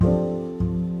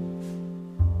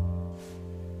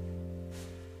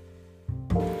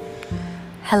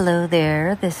Hello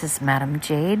there, this is Madam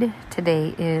Jade.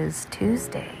 Today is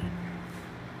Tuesday,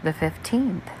 the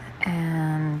 15th,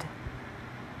 and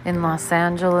in Los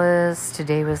Angeles,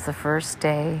 today was the first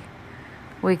day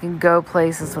we can go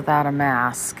places without a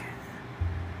mask.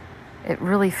 It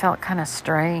really felt kind of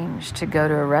strange to go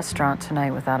to a restaurant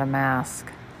tonight without a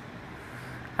mask.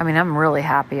 I mean, I'm really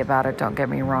happy about it, don't get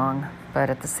me wrong, but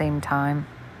at the same time,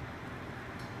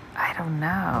 I don't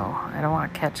know. I don't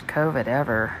want to catch COVID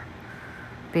ever.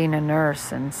 Being a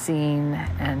nurse and seeing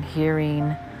and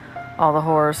hearing all the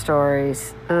horror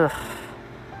stories,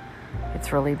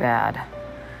 it's really bad.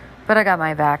 But I got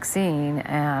my vaccine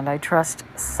and I trust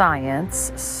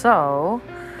science, so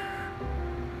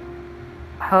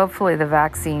hopefully the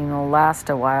vaccine will last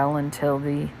a while until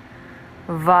the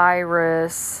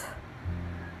virus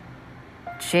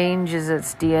changes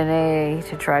its DNA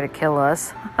to try to kill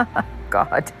us.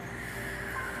 God.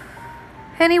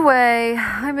 Anyway,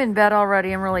 I'm in bed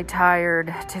already. I'm really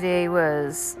tired. Today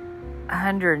was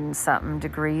 100 and something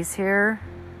degrees here.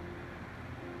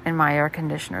 And my air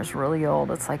conditioner is really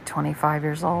old. It's like 25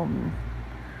 years old. And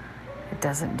it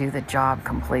doesn't do the job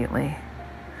completely.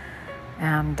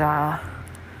 And I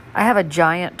have a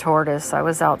giant tortoise. I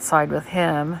was outside with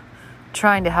him,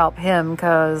 trying to help him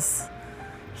because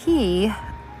he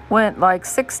went like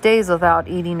 6 days without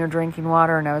eating or drinking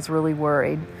water, and I was really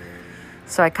worried.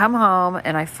 So I come home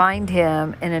and I find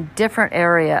him in a different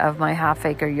area of my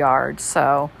half-acre yard.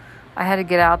 So I had to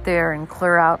get out there and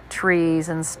clear out trees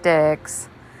and sticks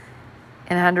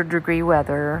in 100-degree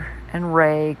weather and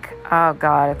rake. Oh,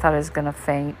 God, I thought I was going to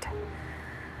faint.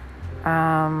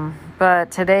 But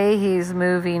today he's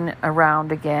moving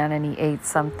around again and he ate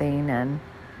something. And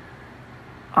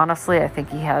honestly, I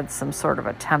think he had some sort of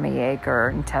a tummy ache or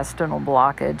intestinal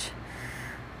blockage.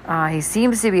 He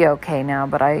seems to be okay now,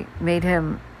 but I made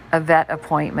him a vet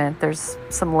appointment. There's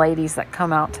some ladies that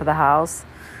come out to the house.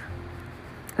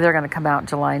 They're going to come out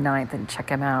July 9th and check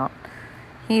him out.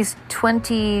 He's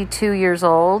 22 years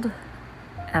old,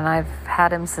 and I've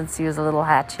had him since he was a little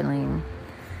hatchling.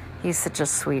 He's such a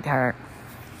sweetheart.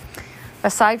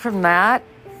 Aside from that,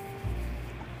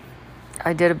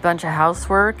 I did a bunch of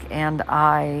housework, and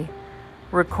I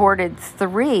recorded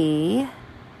 3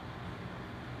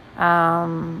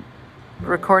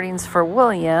 recordings for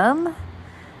William,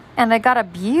 and I got a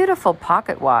beautiful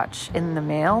pocket watch in the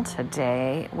mail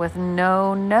today with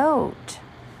no note.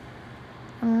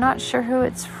 I'm not sure who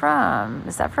it's from.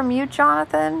 Is that from you,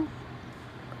 Jonathan?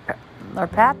 Or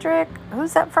Patrick?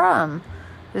 Who's that from?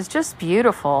 It's just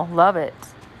beautiful. Love it.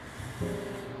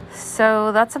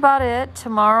 So that's about it.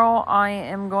 Tomorrow I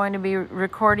am going to be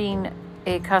recording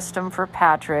a custom for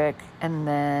Patrick, and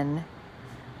then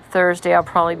Thursday, I'll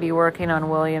probably be working on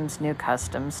William's new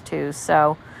customs too.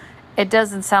 So it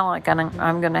doesn't sound like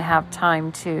I'm going to have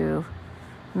time to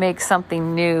make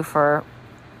something new for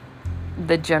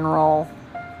the general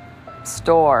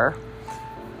store.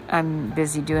 I'm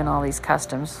busy doing all these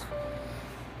customs,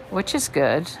 which is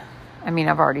good. I mean,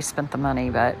 I've already spent the money,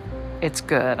 but it's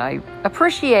good. I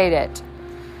appreciate it.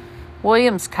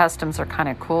 William's customs are kind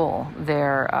of cool.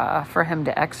 They're for him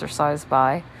to exercise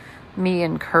by. Me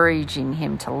encouraging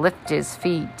him to lift his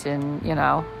feet and,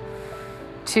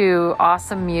 to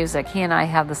awesome music. He and I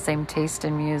have the same taste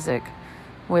in music.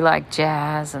 We like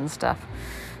jazz and stuff.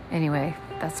 Anyway,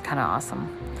 that's kind of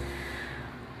awesome.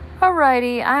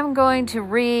 Alrighty, I'm going to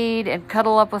read and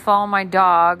cuddle up with all my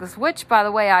dogs, which, by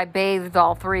the way, I bathed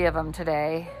all 3 of them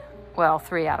today. Well,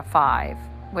 3 out of 5,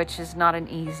 which is not an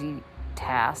easy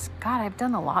task. God, I've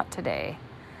done a lot today.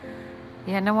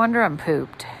 Yeah, no wonder I'm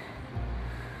pooped.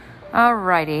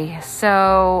 Alrighty,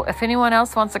 so if anyone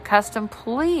else wants a custom,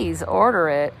 please order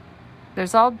it.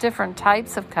 There's all different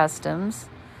types of customs,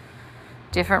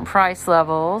 different price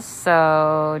levels,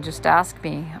 so just ask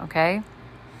me, okay?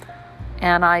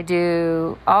 And I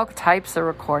do all types of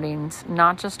recordings,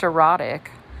 not just erotic.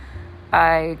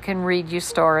 I can read you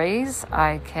stories.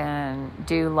 I can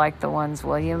do like the ones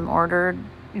William ordered,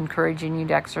 encouraging you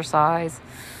to exercise.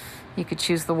 You could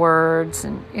choose the words,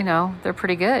 and, they're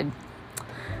pretty good.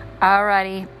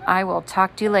 Alrighty, I will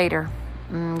talk to you later.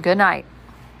 Good night.